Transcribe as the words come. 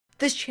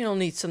This channel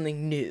needs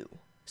something new,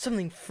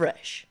 something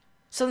fresh,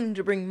 something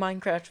to bring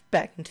Minecraft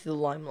back into the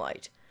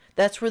limelight.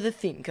 That's where the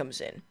theme comes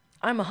in.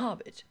 I'm a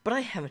hobbit, but I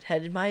haven't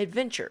had my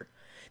adventure.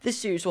 This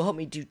series will help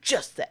me do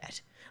just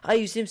that. I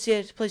used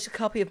MCA to place a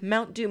copy of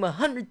Mount Doom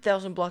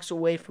 100,000 blocks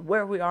away from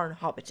where we are in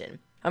Hobbiton.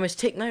 I must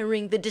take my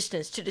ring the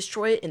distance to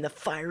destroy it in the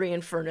fiery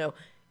inferno,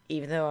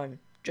 even though I'm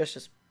dressed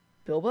as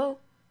Bilbo?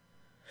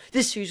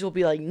 This series will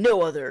be like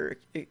no other,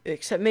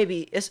 except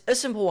maybe a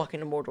simple walk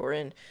into Mordor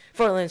and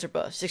Farlands or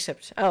bust,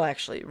 except I'll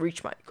actually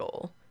reach my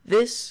goal.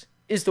 This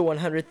is the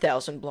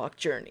 100,000 block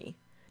journey.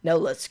 Now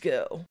let's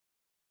go.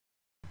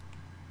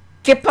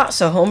 ¿Qué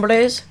pasa,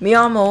 hombres? Me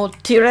llamo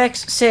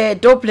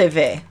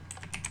TREXCW.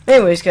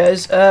 Anyways,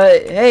 guys,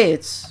 hey,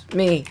 it's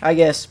me, I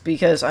guess,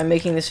 because I'm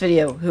making this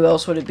video. Who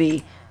else would it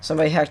be?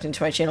 Somebody hacked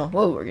into my channel.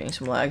 Whoa, we're getting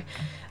some lag.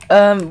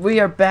 We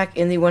are back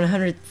in the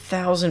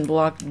 100,000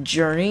 block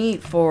journey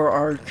for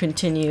our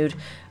continued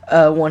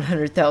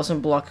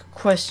 100,000 block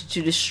quest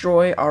to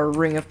destroy our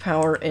ring of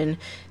power in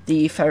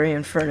the fiery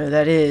inferno.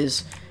 That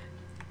is,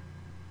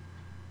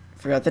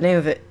 forgot the name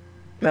of it,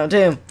 Mount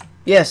Doom.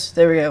 Yes,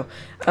 there we go.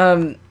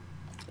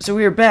 So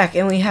we are back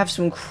and we have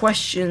some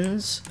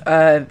questions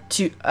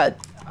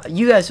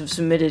you guys have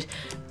submitted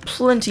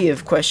plenty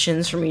of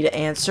questions for me to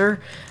answer.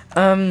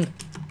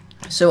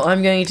 So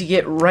I'm going to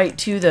get right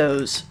to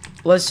those.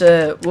 We'll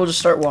just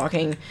start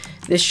walking.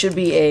 This should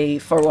be a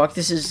far walk.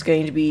 This is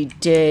going to be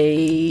day,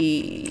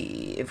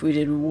 if we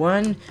did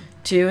 1,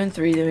 2, and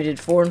 3, then we did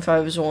 4 and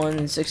 5 as 1,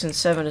 and 6 and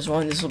 7 as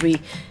 1. This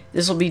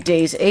will be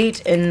days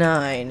 8 and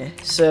 9.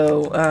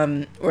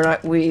 So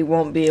we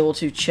won't be able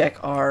to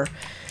check our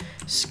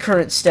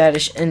current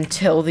status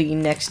until the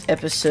next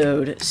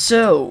episode.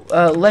 So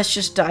let's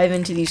just dive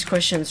into these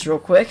questions real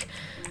quick.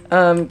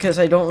 Because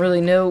I don't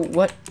really know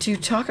what to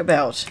talk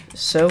about.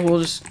 So we'll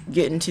just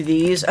get into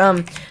these.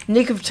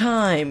 Nick of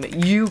Time,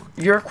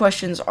 your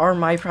questions are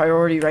my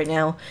priority right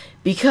now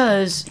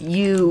because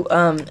you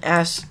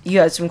had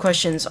some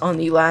questions on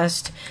the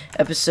last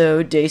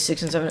episode, day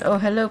 6 and 7. Oh,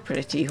 hello,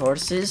 pretty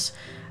horses.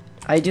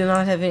 I do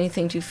not have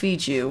anything to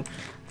feed you.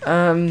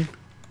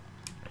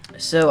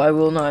 So I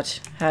will not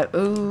have.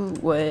 Oh,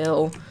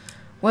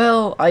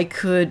 well, I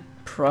could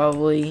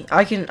probably.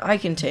 I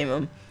can tame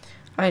him.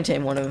 I can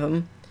tame one of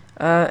them.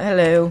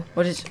 Hello.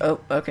 What is...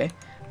 Oh, okay.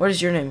 What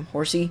is your name?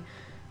 Horsey?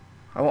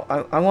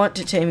 I want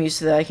to tame you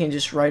so that I can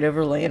just ride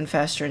over land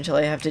faster until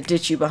I have to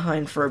ditch you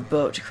behind for a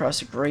boat to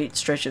cross a great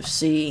stretch of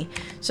sea.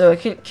 So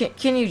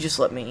can you just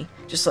let me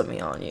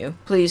on you?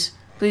 Please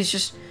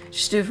just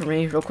do it for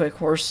me real quick,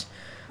 horse.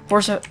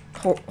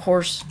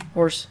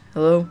 Horse.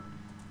 Hello?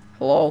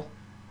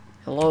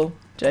 Hello?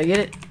 Did I get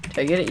it? Did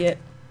I get it yet?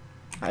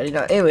 I did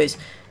not. Anyways.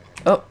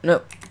 Oh,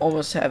 no.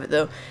 Almost have it,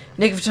 though.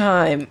 Nick of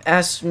Time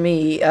asked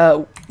me,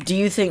 do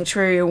you think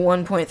Terraria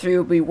 1.3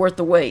 will be worth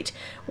the wait?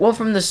 Well,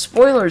 from the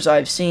spoilers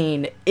I've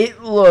seen,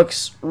 it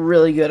looks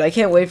really good. I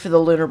can't wait for the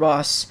Lunar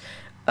Boss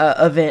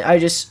event.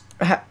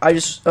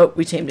 Oh,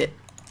 we tamed it.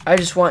 I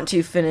just want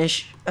to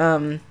finish, oh,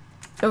 and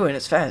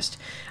it's fast.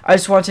 I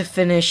just want to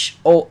finish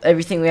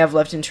everything we have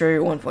left in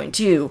Terraria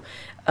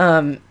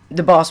 1.2.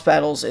 The boss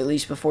battles, at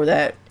least before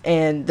that.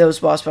 And those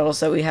boss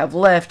battles that we have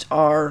left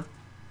are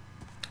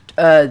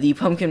the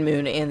Pumpkin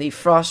Moon and the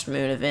Frost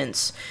Moon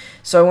events.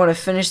 So I want to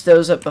finish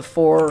those up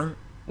before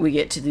we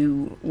get to the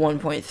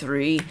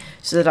 1.3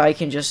 so that I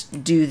can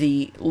just do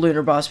the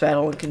Lunar Boss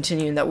battle and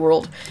continue in that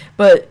world.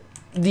 But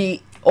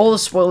all the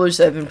spoilers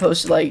that have been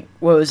posted, like,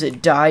 what was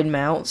it, dyed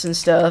mounts and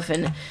stuff,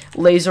 and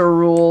laser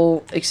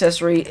rule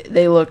accessory,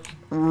 they look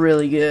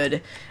really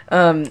good.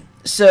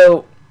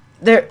 So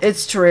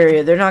it's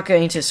Terraria. They're not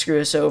going to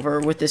screw us over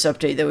with this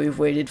update that we've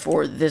waited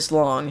for this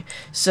long.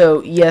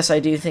 So, yes, I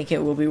do think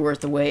it will be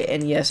worth the wait,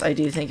 and yes, I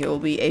do think it will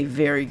be a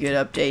very good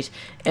update,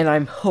 and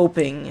I'm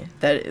hoping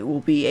that it will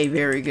be a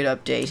very good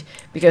update,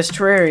 because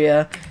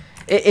Terraria,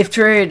 if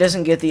Terraria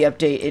doesn't get the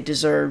update it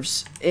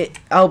deserves,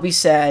 I'll be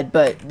sad,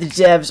 but the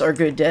devs are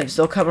good devs.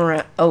 They'll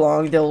come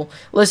along, they'll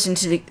listen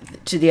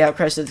to the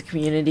outcries of the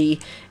community,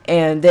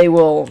 and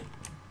they'll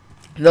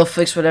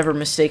fix whatever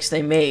mistakes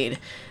they made.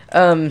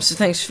 So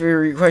thanks for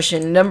your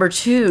question. Number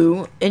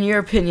 2, in your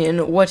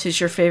opinion, what is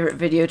your favorite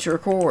video to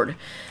record?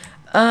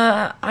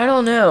 I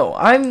don't know.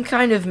 I'm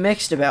kind of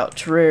mixed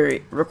about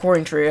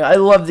recording Terraria. I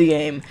love the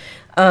game,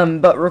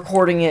 but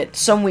recording it,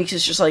 some weeks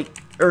it's just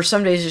like, or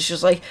some days it's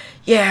just like,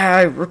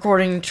 yeah,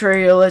 recording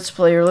Terraria Let's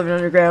Play or Living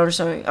Underground or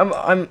something.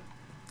 I'm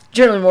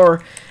generally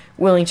more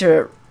willing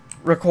to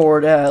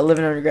record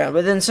Living Underground,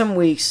 but then some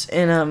weeks,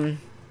 and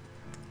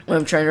when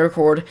I'm trying to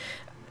record,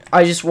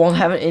 I just won't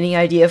have any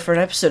idea for an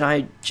episode.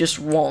 I just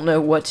won't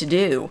know what to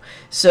do.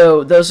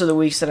 So those are the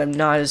weeks that I'm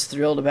not as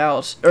thrilled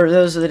about, or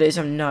those are the days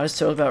I'm not as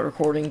thrilled about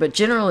recording. But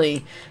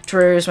generally,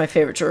 Terraria is my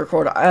favorite to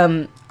record.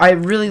 I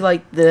really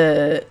like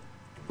the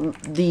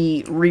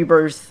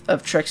rebirth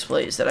of Trex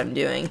Plays that I'm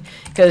doing,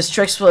 because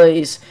Trex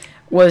Plays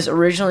was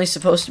originally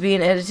supposed to be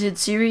an edited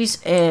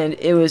series, and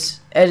it was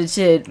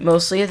edited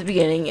mostly at the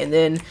beginning, and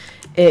then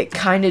it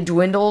kind of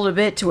dwindled a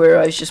bit to where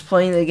I was just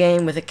playing the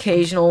game with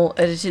occasional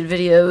edited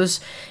videos,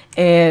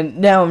 And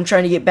now I'm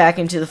trying to get back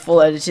into the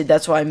full edited.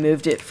 That's why I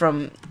moved it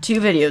from 2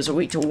 videos a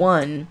week to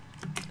 1,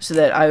 so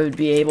that I would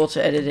be able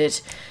to edit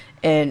it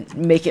and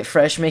make it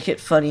fresh, make it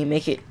funny,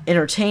 make it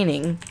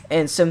entertaining,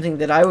 and something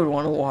that I would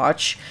want to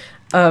watch.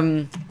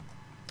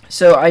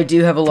 So I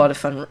do have a lot of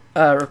fun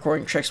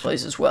recording Trex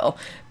Plays as well,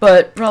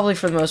 but probably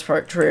for the most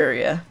part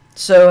Terraria.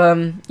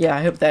 So yeah,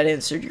 I hope that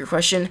answered your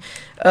question.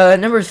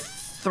 Number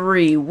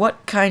 3,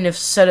 what kind of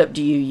setup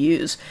do you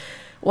use?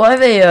 Well, I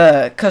have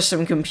a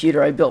custom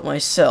computer I built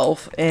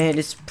myself, and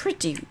it's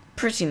pretty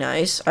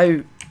nice.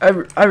 I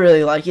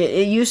really like it.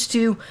 It used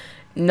to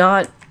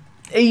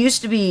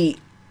be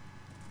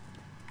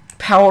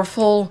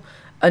powerful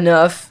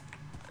enough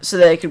so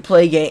that it could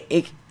play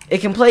it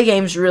can play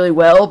games really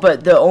well,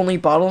 but the only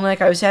bottleneck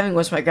I was having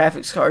was my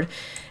graphics card.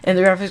 And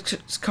the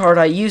graphics card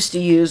I used to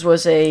use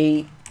was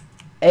a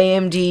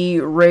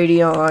AMD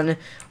Radeon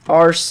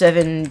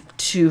R7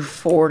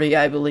 240,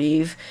 I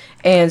believe.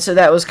 And so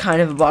that was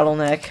kind of a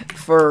bottleneck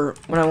for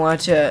when I wanted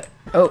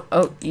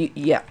to...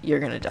 yeah, you're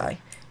going to die.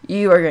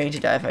 You are going to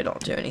die if I don't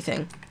do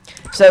anything.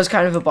 So that was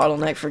kind of a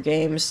bottleneck for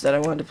games that I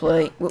wanted to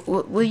play.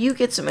 Will you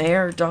get some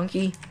air,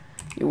 donkey?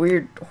 You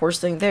weird horse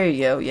thing. There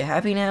you go. You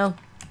happy now?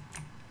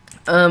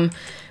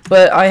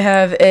 But I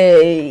have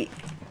a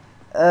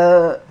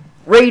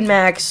Raid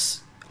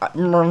Max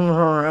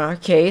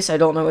case. I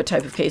don't know what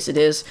type of case it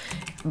is,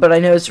 but I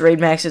know it's Raid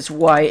Max. It's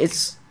white.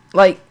 It's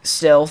like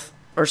stealth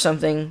or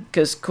something,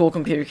 because cool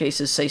computer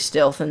cases say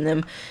stealth in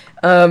them.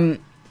 I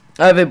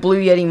have a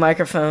Blue Yeti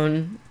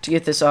microphone to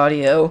get this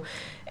audio,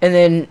 and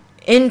then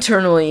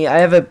internally I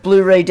have a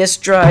Blu-ray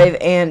disc drive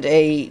and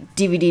a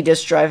DVD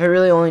disc drive. I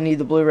really only need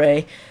the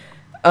Blu-ray,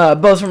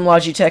 both from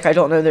Logitech. I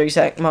don't know their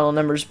exact model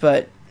numbers,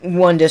 but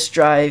one disc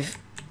drive.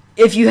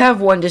 If you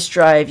have one disc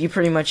drive, you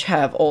pretty much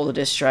have all the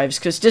disc drives,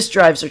 because disc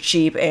drives are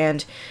cheap,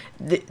 and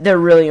they're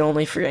really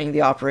only for getting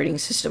the operating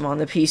system on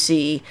the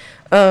PC.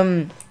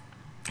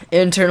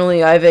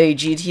 Internally, I have a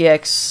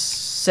GTX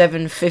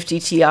 750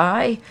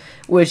 Ti,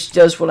 which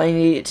does what I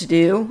need it to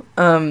do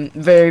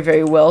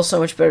very well, so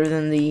much better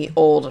than the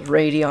old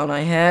Radeon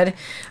I had.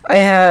 I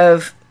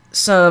have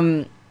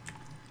some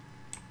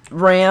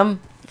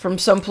RAM from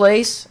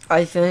someplace.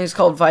 I think it's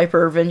called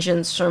Viper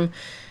Vengeance, from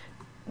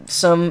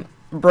some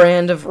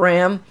brand of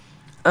RAM.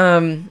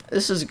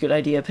 This is a good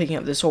idea, picking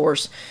up this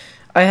horse.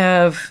 I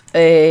have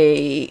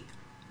a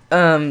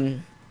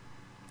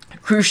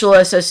Crucial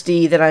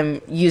SSD that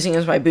I'm using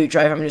as my boot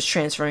drive. I'm just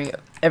transferring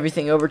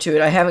everything over to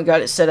it. I haven't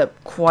got it set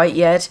up quite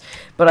yet,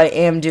 but I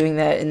am doing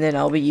that, and then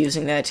I'll be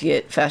using that to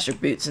get faster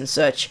boots and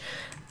such.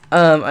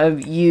 I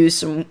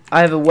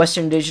have a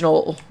Western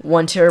Digital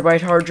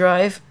 1TB hard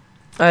drive.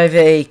 I have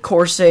a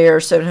Corsair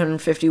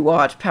 750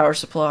 watt power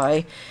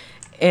supply,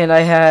 and I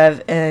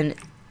have an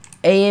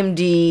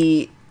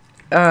AMD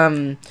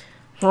 4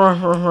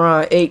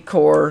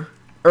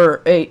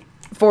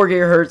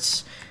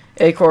 GHz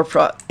 8-core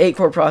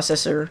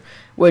processor,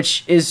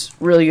 which is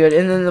really good.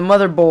 And then the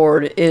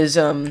motherboard is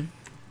here,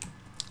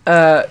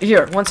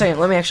 one second,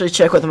 let me actually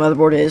check what the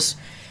motherboard is.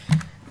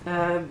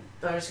 I'm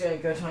just gonna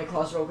go to my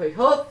closet real quick.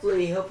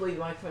 Hopefully the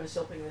microphone is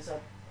still picking this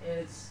up. And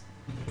it's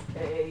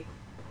a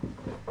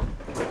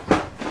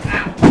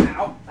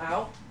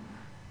ow,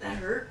 that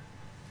hurt.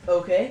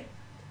 Okay,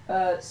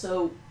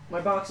 so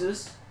my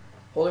boxes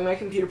holding my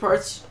computer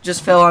parts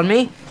just fell on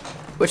me,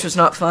 which was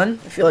not fun.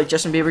 I feel like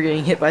Justin Bieber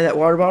getting hit by that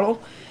water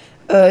bottle.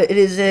 It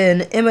is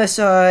an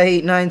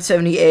MSI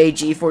 970A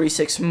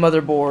G46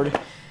 motherboard.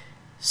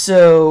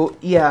 So,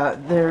 yeah,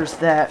 there's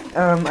that.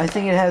 I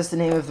think it has the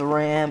name of the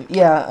RAM.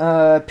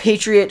 Yeah,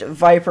 Patriot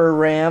Viper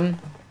RAM.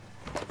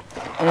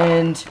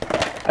 And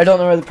I don't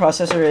know where the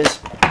processor is.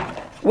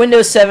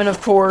 Windows 7, of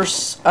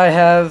course. I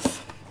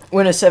have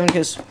Windows 7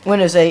 because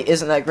Windows 8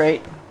 isn't that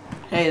great.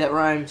 Hey, that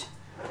rhymed.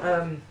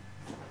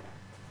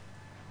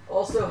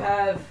 Also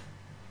have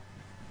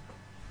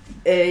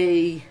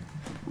a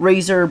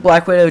Razer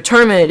Black Widow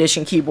Tournament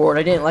Edition keyboard.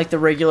 I didn't like the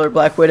regular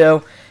Black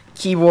Widow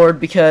keyboard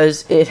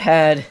because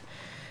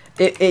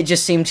it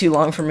just seemed too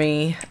long for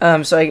me.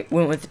 So I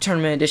went with the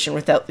Tournament Edition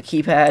without the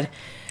keypad.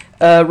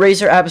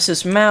 Razer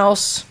Abasis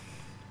mouse,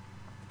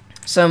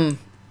 some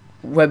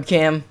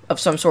webcam of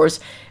some sorts,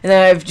 and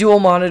then I have dual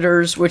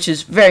monitors, which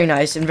is very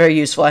nice and very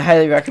useful. I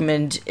highly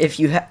recommend if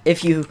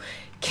you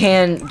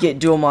can get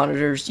dual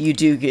monitors, you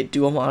do get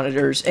dual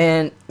monitors.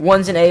 And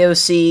one's an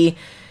AOC.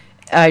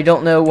 I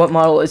don't know what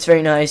model. It's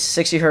very nice,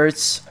 60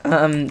 Hertz,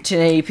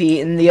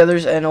 1080p, and the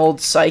other's an old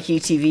Psyche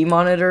TV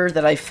monitor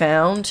that I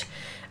found,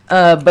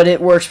 but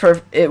it works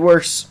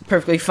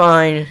perfectly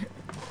fine.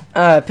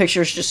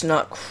 Picture's just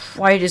not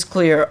quite as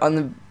clear on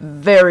the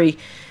very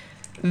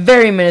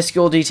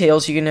minuscule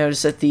details. You can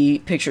notice that the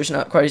picture's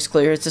not quite as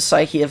clear. It's a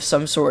Psyche of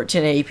some sort,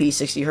 1080p,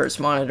 60 Hertz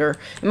monitor.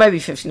 It might be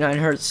 59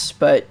 Hertz,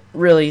 but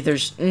really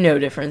there's no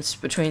difference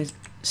between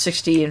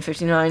 60 and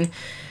 59.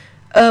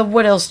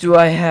 What else do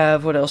I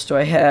have?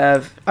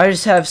 I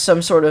just have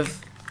some sort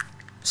of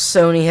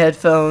Sony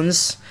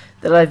headphones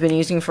that I've been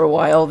using for a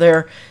while.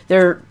 They're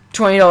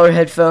 $20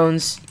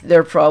 headphones.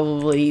 They're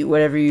probably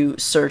whatever you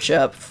search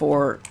up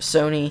for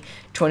Sony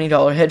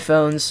 $20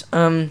 headphones.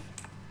 I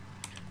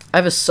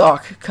have a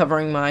sock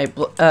covering my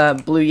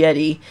Blue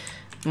Yeti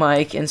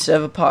mic instead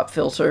of a pop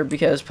filter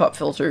because pop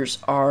filters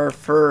are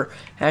for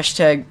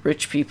hashtag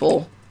rich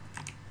people.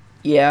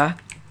 Yeah.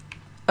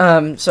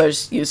 So I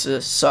just use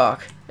a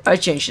sock. I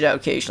change it out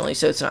occasionally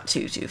so it's not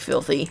too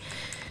filthy.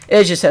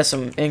 It just has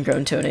some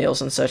ingrown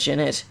toenails and such in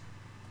it.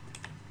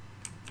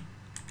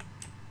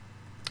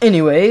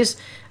 Anyways,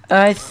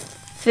 I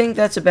think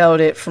that's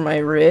about it for my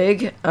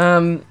rig.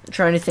 Trying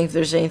to think if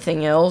there's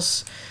anything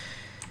else.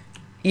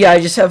 Yeah,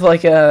 I just have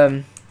like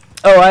a...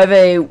 Oh, I have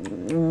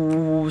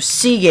a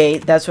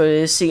Seagate. That's what it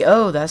is.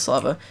 Oh, that's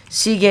lava.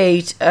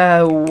 Seagate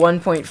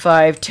 1.5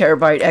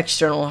 terabyte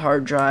external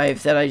hard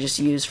drive that I just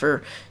use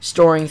for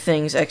storing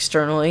things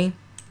externally,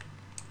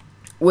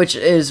 which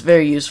is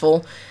very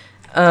useful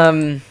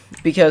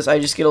because I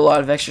just get a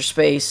lot of extra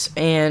space,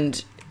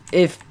 and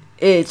if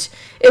it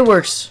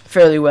works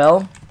fairly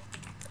well.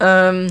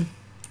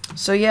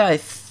 So yeah, I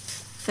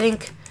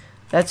think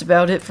that's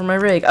about it for my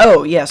rig.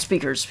 Oh yeah,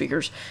 speakers.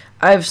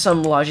 I have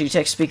some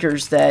Logitech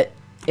speakers that,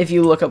 if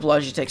you look up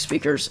Logitech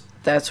speakers,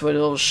 that's what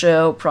it'll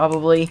show,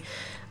 probably.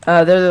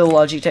 They're the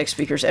Logitech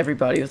speakers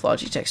everybody with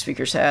Logitech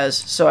speakers has,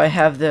 so I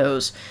have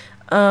those.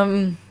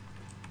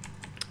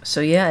 So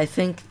yeah, I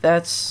think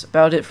that's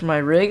about it for my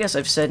rig, as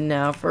I've said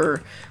now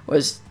for,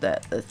 was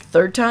that the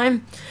third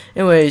time?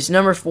 Anyways,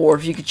 number 4,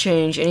 if you could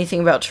change anything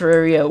about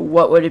Terraria,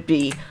 what would it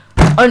be?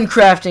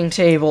 Uncrafting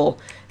table.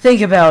 Think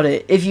about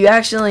it. If you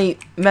accidentally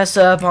mess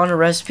up on a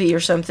recipe or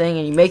something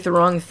and you make the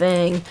wrong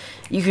thing,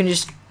 you can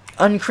just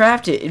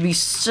uncraft it. It'd be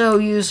so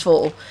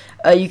useful.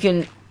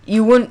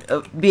 You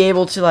wouldn't be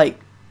able to, like,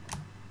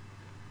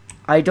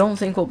 I don't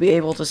think we'll be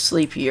able to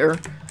sleep here.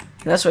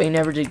 That's why you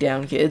never dig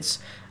down, kids.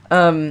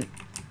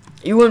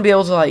 You wouldn't be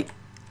able to, like,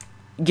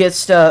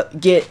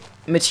 get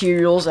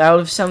materials out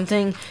of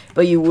something,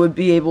 but you would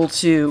be able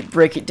to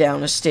break it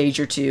down a stage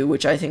or two,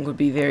 which I think would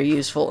be very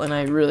useful, and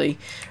I really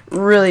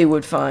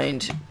would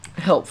find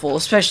helpful,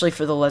 especially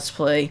for the Let's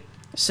Play.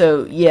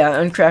 So yeah,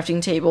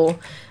 uncrafting table.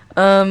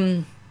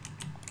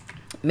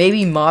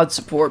 Maybe mod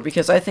support,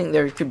 because I think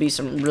there could be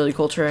some really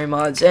cool Terraria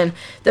mods, and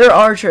there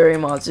are Terraria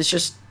mods, it's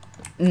just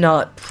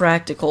not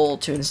practical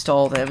to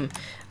install them.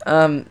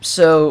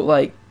 So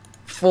like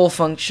full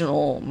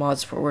functional mod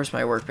support. Where's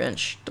my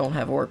workbench? Don't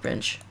have a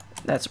workbench.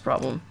 That's a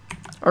problem.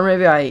 Or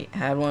maybe I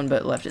had one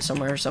but left it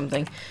somewhere or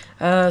something.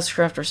 Let's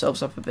craft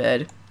ourselves up a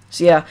bed.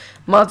 So yeah,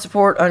 mod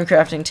support,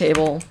 uncrafting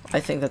table. I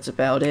think that's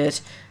about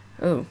it.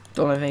 Oh,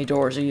 don't have any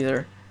doors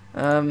either.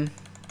 I'll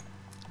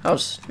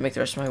just make the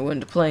rest of my wood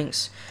into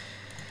planks.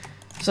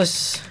 So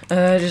let's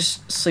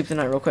just sleep the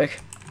night real quick.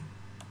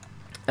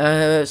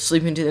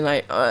 Sleep into the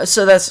night.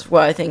 So that's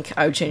what I think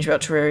I would change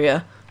about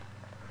Terraria.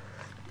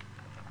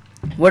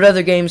 What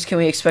other games can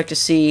we expect to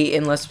see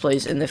in Let's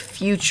Plays in the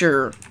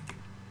future?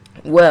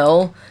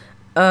 Well,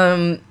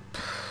 I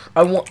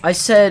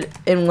said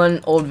in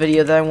one old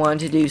video that I wanted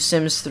to do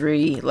Sims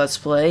 3 Let's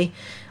Play.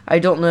 I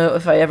don't know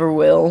if I ever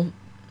will.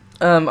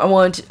 I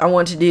want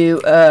to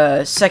do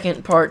a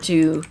second part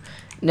to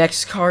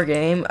Next Car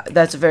Game.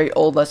 That's a very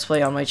old Let's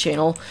Play on my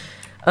channel,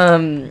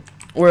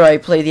 where I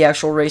play the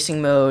actual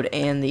racing mode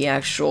and the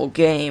actual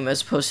game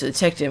as opposed to the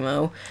tech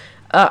demo.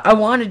 I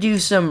want to do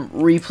some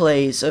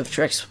replays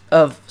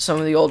of some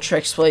of the old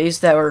Trex plays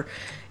that were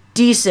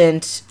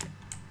decent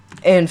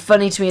and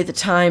funny to me at the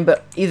time,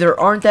 but either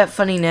aren't that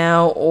funny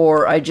now,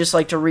 or I just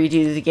like to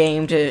redo the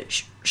game to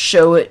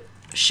show it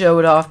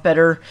off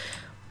better,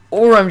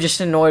 or I'm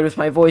just annoyed with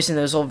my voice in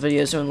those old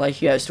videos and would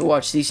like you guys to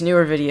watch these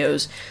newer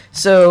videos.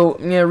 So,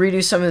 you know,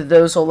 redo some of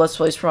those old Let's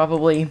Plays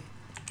probably.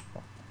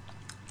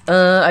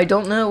 I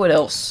don't know what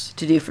else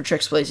to do for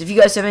Trex Plays. If you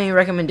guys have any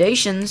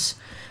recommendations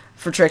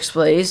for Trex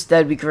Plays,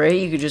 that'd be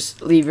great. You could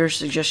just leave your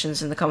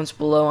suggestions in the comments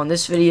below on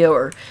this video,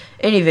 or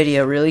any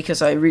video really,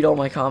 because I read all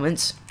my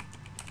comments.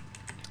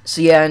 So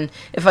yeah, and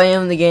if I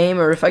own the game,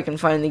 or if I can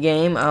find the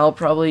game, I'll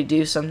probably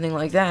do something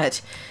like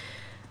that.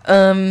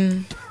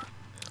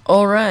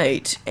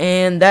 Alright,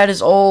 and that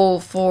is all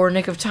for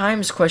Nick of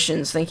Time's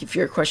questions. Thank you for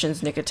your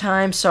questions, Nick of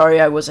Time.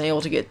 Sorry I wasn't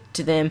able to get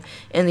to them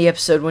in the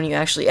episode when you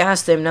actually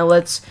asked them. Now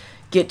let's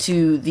get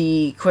to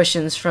the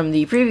questions from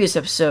the previous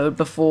episode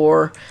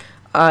before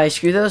I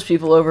screw those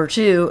people over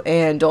too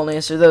and don't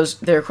answer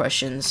their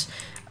questions.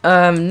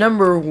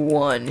 Number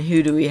 1,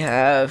 who do we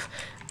have?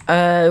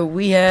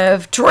 We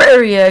have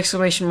Terraria!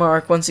 Exclamation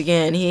mark. Once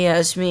again, he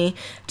asked me,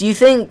 do you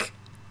think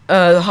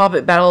the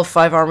Hobbit Battle of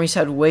 5 Armies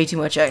had way too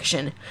much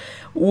action?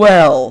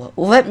 Well,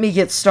 let me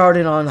get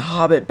started on the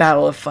Hobbit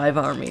Battle of 5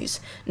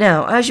 Armies.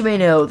 Now, as you may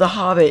know, The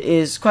Hobbit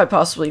is quite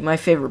possibly my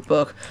favorite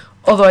book,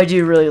 although I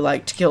do really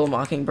like To Kill a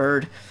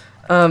Mockingbird,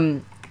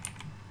 and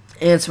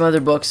some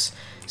other books.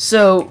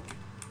 So,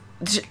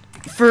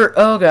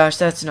 oh gosh,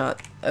 that's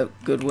not a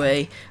good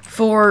way.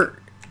 For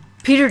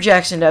Peter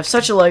Jackson to have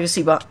such a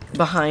legacy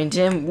behind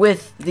him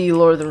with the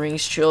Lord of the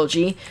Rings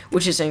trilogy,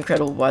 which is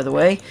incredible, by the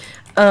way,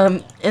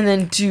 and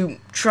then to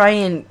try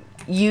and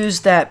use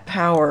that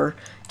power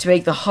to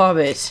make The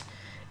Hobbit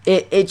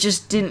it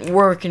just didn't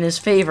work in his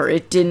favor.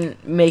 It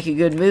didn't make a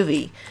good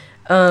movie.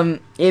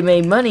 It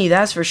made money,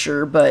 that's for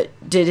sure, but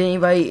did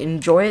anybody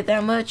enjoy it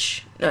that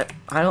much?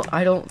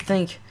 I don't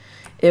think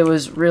it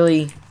was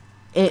really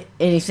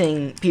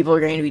anything people are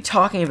going to be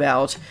talking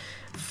about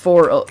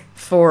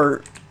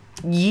for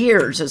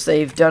years, as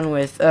they've done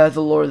with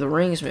the Lord of the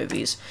Rings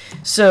movies.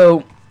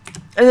 So,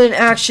 and then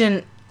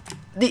action,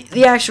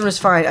 the action was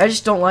fine. I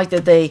just don't like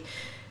that they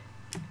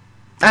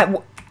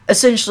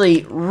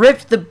essentially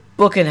ripped the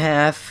book in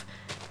half,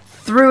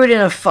 threw it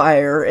in a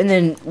fire, and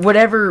then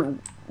whatever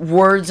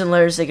words and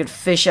letters they could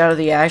fish out of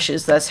the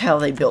ashes, that's how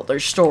they built their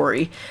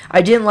story.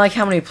 I didn't like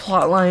how many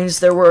plot lines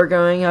there were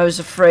going. I was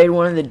afraid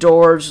one of the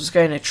dwarves was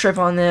going to trip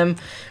on them,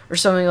 or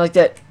something like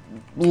that.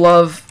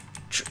 Love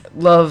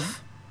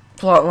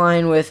plot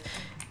line with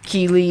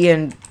Keely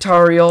and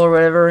Tariel, or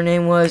whatever her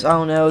name was. I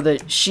don't know,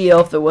 the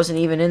she-elf that wasn't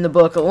even in the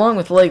book, along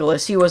with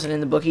Legolas. He wasn't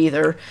in the book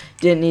either.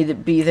 Didn't need to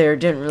be there.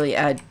 Didn't really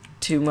add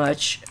too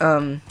much.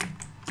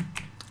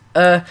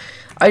 I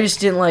just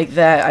didn't like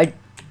that.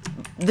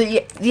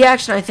 The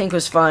action, I think,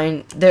 was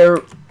fine there,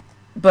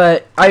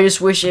 but I just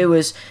wish it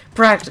was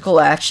practical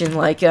action,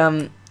 like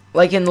in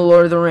the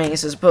Lord of the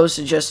Rings, as opposed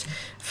to just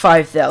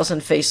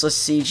 5,000 faceless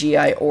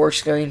CGI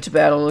orcs going to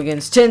battle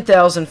against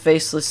 10,000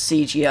 faceless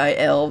CGI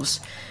elves.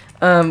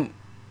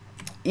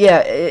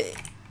 Yeah,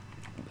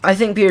 I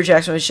think Peter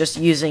Jackson was just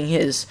using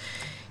his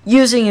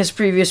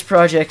previous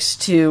projects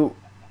to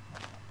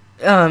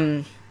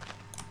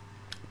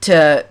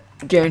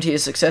guarantee a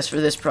success for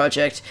this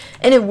project,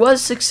 and it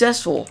was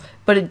successful,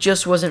 but it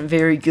just wasn't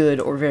very good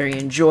or very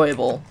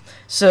enjoyable.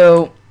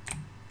 So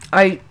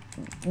I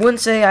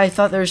wouldn't say I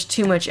thought there was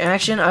too much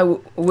action. I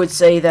would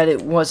say that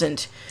it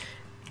wasn't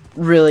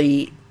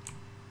really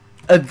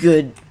a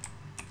good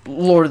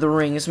Lord of the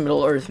Rings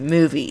Middle-earth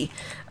movie.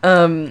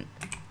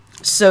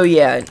 So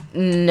yeah,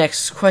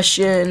 next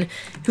question.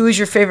 Who is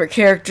your favorite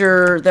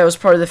character that was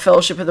part of the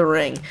Fellowship of the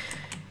Ring?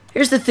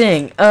 Here's the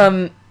thing.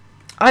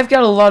 I've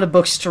got a lot of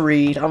books to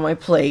read on my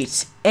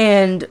plate,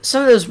 and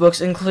some of those books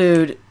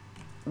include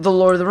the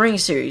Lord of the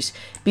Rings series,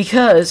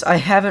 because I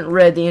haven't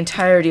read the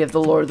entirety of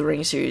the Lord of the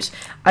Rings series.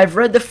 I've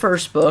read the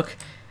first book,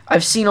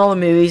 I've seen all the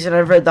movies, and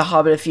I've read The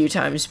Hobbit a few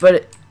times,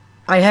 but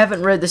I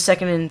haven't read the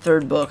second and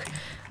third book.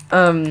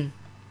 And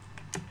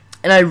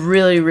I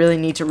really, really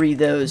need to read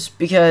those,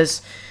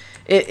 because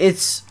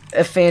it's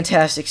a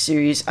fantastic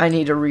series. I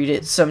need to read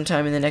it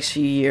sometime in the next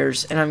few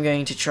years, and I'm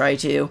going to try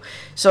to.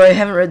 So I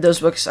haven't read those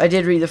books. I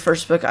did read the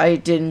first book. I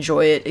did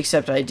enjoy it,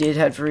 except I did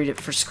have to read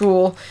it for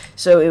school,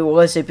 so it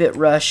was a bit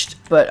rushed,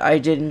 but I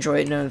did enjoy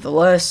it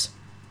nonetheless.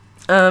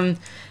 But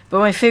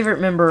my favorite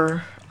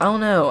member, I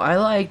don't know. I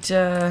liked,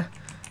 am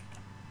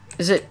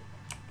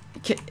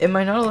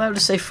I not allowed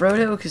to say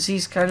Frodo, because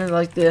he's kind of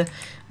like the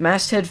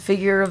masthead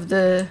figure of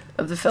the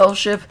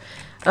Fellowship?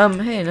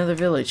 Hey, another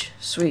village.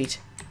 Sweet.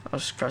 I'll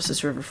just cross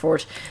this river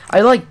fort.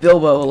 I like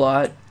Bilbo a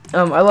lot.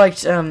 I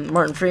liked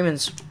Martin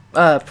Freeman's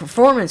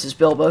performance as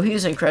Bilbo. He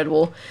was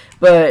incredible.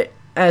 But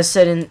as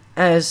said in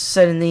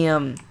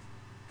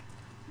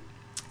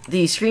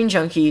the Screen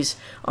Junkies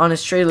on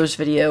his trailers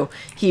video,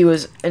 he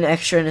was an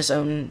extra in his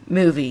own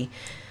movie.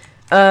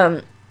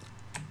 But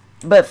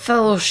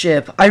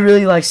Fellowship, I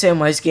really like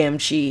Samwise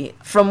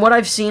Gamgee. From what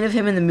I've seen of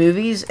him in the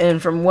movies,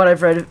 and from what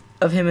I've read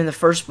of him in the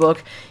first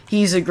book,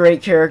 he's a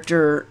great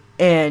character,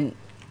 and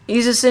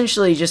he's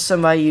essentially just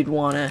somebody you'd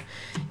want to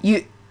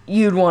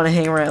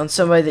hang around,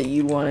 somebody that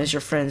you'd want as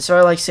your friend. So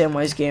I like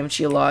Samwise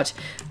Gamgee a lot.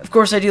 Of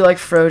course, I do like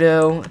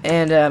Frodo,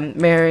 and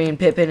Merry, and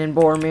Pippin, and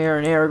Boromir,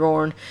 and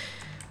Aragorn.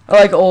 I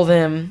like all of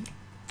them.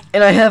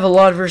 And I have a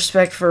lot of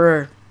respect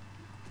for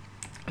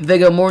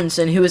Viggo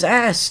Mortensen, who was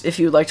asked if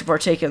he would like to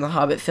partake in the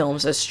Hobbit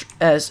films as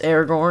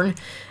Aragorn,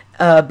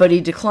 but he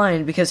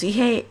declined because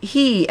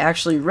he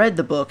actually read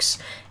the books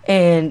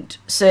and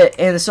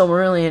the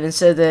Silmarillion, and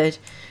said that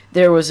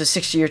there was a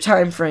 60-year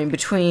time frame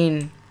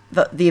between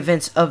the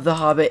events of The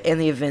Hobbit and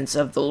the events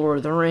of The Lord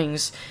of the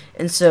Rings,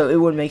 and so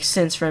it would make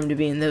sense for him to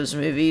be in those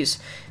movies.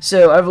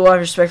 So I have a lot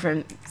of respect for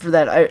him for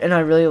that, and I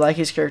really like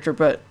his character,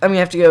 but I'm going to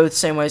have to go with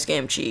Samwise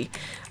Gamgee.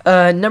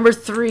 Number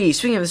 3,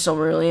 speaking of the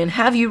Silmarillion,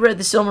 have you read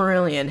the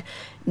Silmarillion?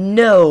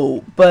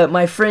 No, but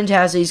my friend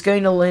has it. He's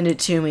going to lend it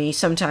to me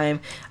sometime.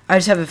 I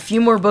just have a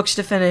few more books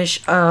to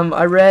finish.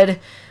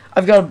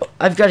 I've got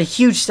a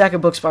huge stack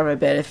of books by my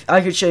bed. If I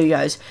could show you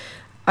guys.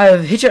 I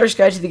have Hitchhiker's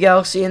Guide to the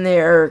Galaxy in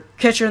there,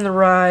 Catcher in the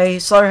Rye,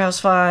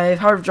 Slaughterhouse-Five,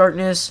 Heart of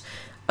Darkness,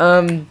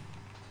 what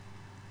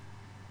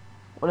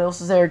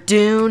else is there?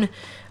 Dune,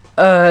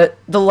 the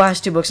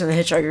last 2 books in the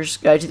Hitchhiker's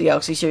Guide to the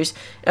Galaxy series.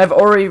 I've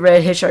already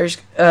read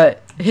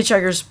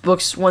Hitchhiker's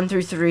books 1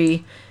 through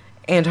 3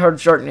 and Heart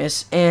of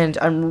Darkness, and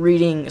I'm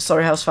reading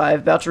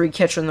Slaughterhouse-Five, about to read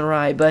Catcher in the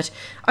Rye, but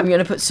I'm going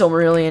to put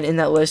Silmarillion in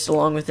that list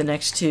along with the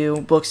next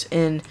 2 books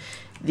in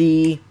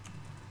the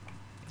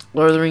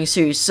Lord of the Rings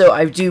series. So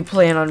I do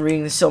plan on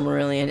reading the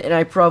Silmarillion, and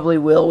I probably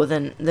will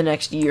within the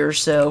next year or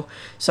so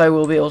I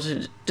will be able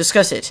to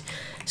discuss it.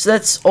 So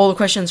that's all the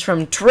questions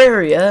from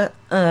Terraria,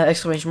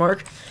 exclamation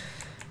mark.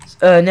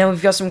 Now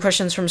we've got some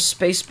questions from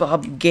Space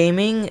Bob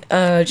Gaming,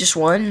 just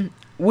one.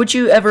 would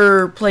you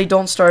ever play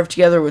Don't Starve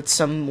together with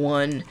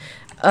someone?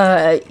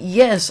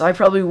 Yes, I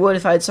probably would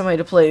if I had somebody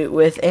to play it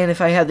with, and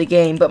if I had the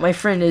game, but my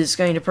friend is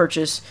going to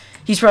purchase,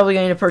 he's probably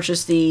going to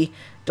purchase the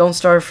Don't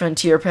Starve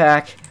Frontier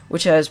Pack,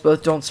 which has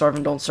both Don't Starve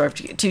and Don't Starve,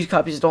 2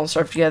 copies of Don't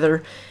Starve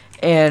together,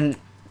 and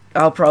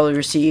I'll probably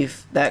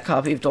receive that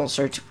copy of Don't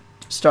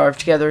Starve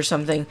together or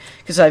something,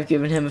 because I've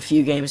given him a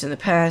few games in the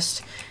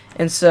past,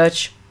 and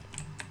such.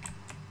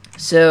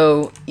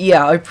 So,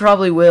 yeah, I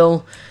probably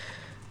will.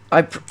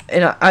 I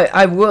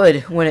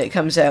would when it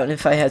comes out, and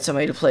if I had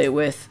somebody to play it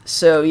with.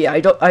 So yeah,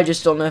 I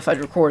just don't know if I'd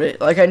record it.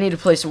 Like, I need to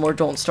play some more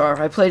Don't Starve.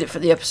 I played it for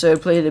the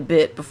episode, played it a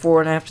bit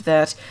before and after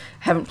that.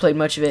 Haven't played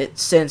much of it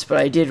since, but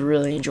I did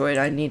really enjoy it.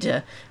 I need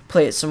to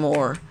play it some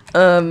more.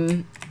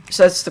 So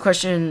that's the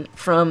question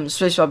from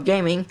SpaceBob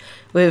Gaming.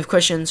 We have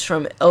questions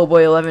from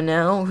Lboy11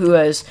 now, who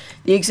has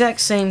the exact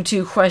same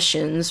 2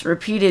 questions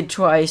repeated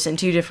twice in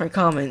 2 different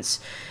comments.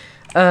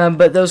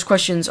 But those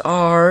questions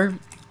are: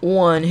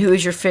 1. Who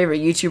is your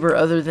favorite YouTuber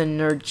other than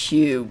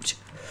NerdCubed?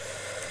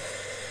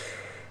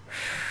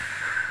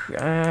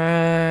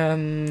 I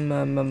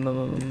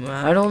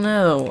don't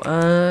know.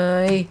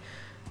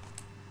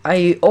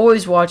 I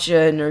always watch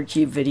a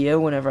NerdCube video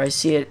whenever I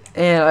see it,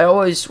 and I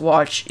always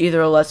watch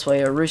either a Let's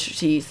Play or Rooster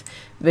Teeth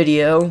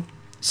video.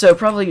 So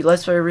probably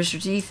Let's Play or Rooster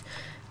Teeth.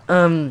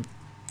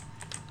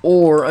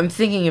 Or I'm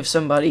thinking of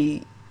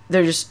somebody.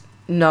 They're just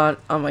not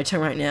on my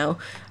tongue right now.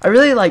 I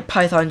really like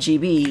Python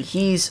GB.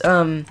 He's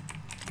got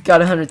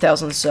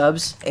 100,000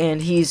 subs,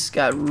 and he's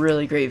got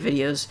really great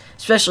videos,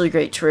 especially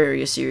great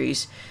Terraria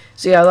series.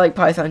 So yeah, I like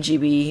Python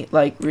GB,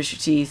 like Rooster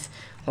Teeth,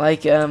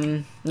 like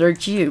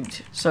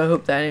NerdCubed. So I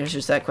hope that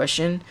answers that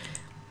question,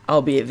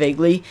 albeit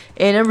vaguely.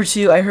 And number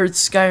 2, I heard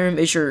Skyrim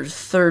is your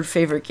 3rd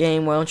favorite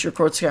game. Why don't you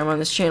record Skyrim on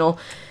this channel?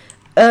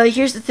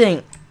 Here's the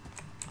thing.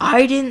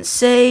 I didn't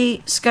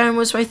say Skyrim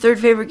was my 3rd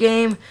favorite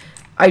game.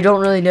 I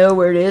don't really know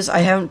where it is. I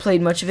haven't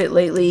played much of it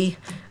lately.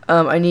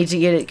 I need to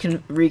get it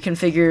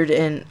reconfigured,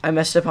 and I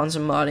messed up on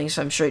some modding,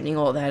 so I'm straightening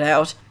all that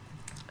out.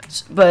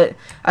 But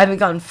I haven't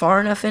gotten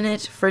far enough in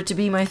it for it to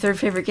be my 3rd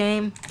favorite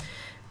game.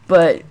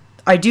 But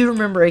I do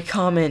remember a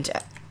comment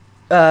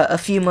a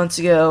few months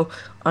ago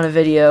on a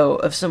video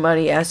of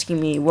somebody asking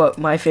me what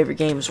my favorite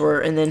games were,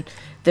 and then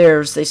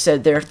they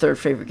said their 3rd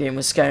favorite game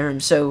was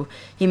Skyrim, so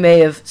he may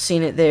have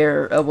seen it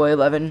there,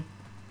 Boy11.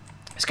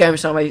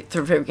 Skyrim's not my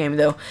 3rd favorite game,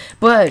 though.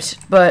 But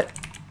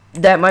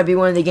that might be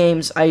one of the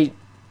games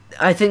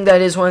I think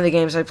that is one of the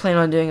games I plan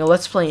on doing a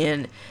Let's Play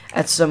in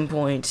at some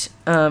point.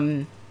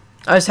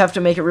 I just have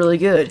to make it really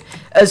good.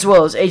 As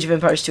well as Age of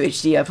Empires 2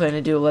 HD, I plan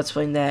to do a Let's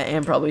Play in that,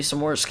 and probably some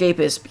more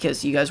Escapists,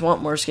 because you guys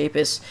want more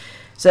Escapists.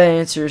 So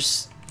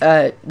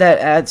that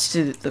adds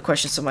to the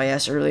question somebody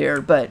asked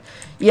earlier. But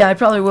yeah, I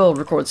probably will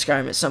record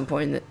Skyrim at some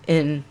point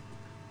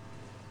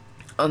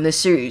on this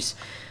series.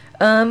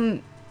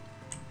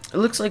 It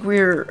looks like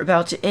we're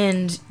about to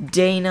end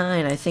day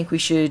 9. I think we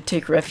should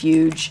take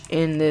refuge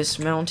in this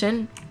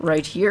mountain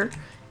right here,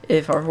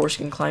 if our horse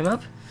can climb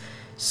up.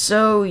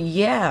 So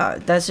yeah,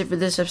 that's it for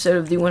this episode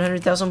of the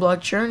 100,000 block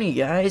journey,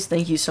 guys.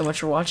 Thank you so much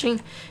for watching.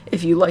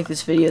 If you like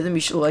this video, then be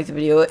sure to like the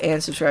video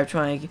and subscribe to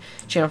my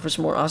channel for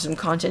some more awesome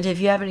content.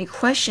 If you have any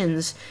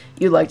questions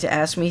you'd like to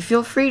ask me,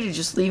 feel free to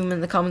just leave them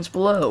in the comments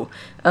below.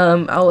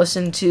 I'll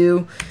listen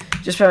to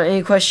just about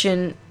any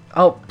question.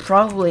 I'll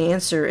probably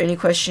answer any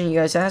question you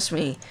guys ask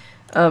me,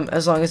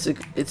 as long as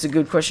it's a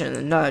good question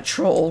and not a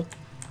troll.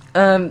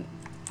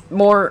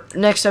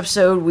 Next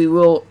episode, we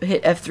will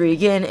hit F3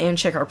 again and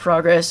check our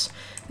progress.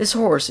 This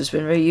horse has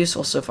been very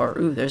useful so far.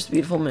 Ooh, there's the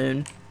beautiful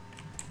moon.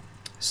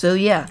 So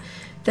yeah,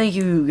 thank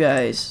you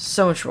guys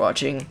so much for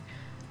watching.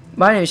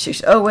 My name is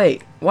Six. Oh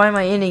wait, why am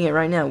I ending it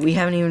right now? We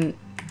haven't even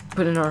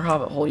put in our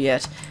hobbit hole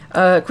yet.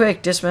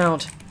 Quick,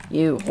 dismount,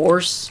 you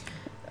horse.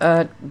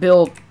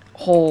 Build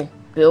hole.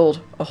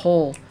 Build a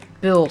hole.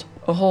 Build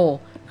a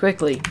hole.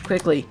 Quickly.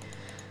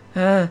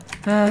 You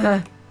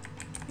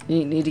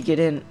need to get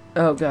in.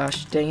 Oh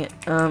gosh, dang it.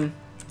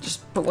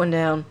 Just put one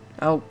down.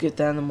 I'll get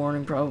that in the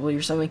morning probably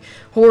or something.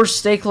 Horse,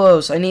 stay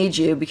close. I need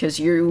you because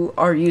you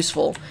are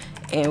useful.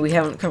 And we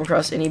haven't come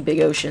across any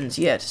big oceans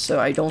yet, so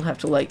I don't have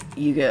to let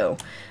you go.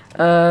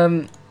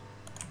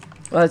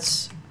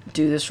 Let's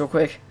do this real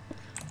quick.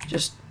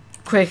 Just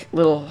quick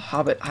little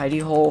hobbit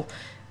hidey hole.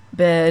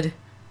 Bed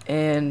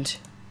and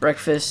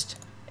breakfast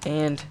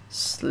and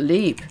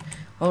sleep.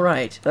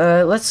 Alright,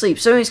 let's sleep.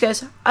 So anyways,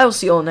 guys, I will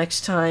see you all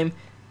next time.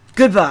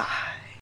 Goodbye.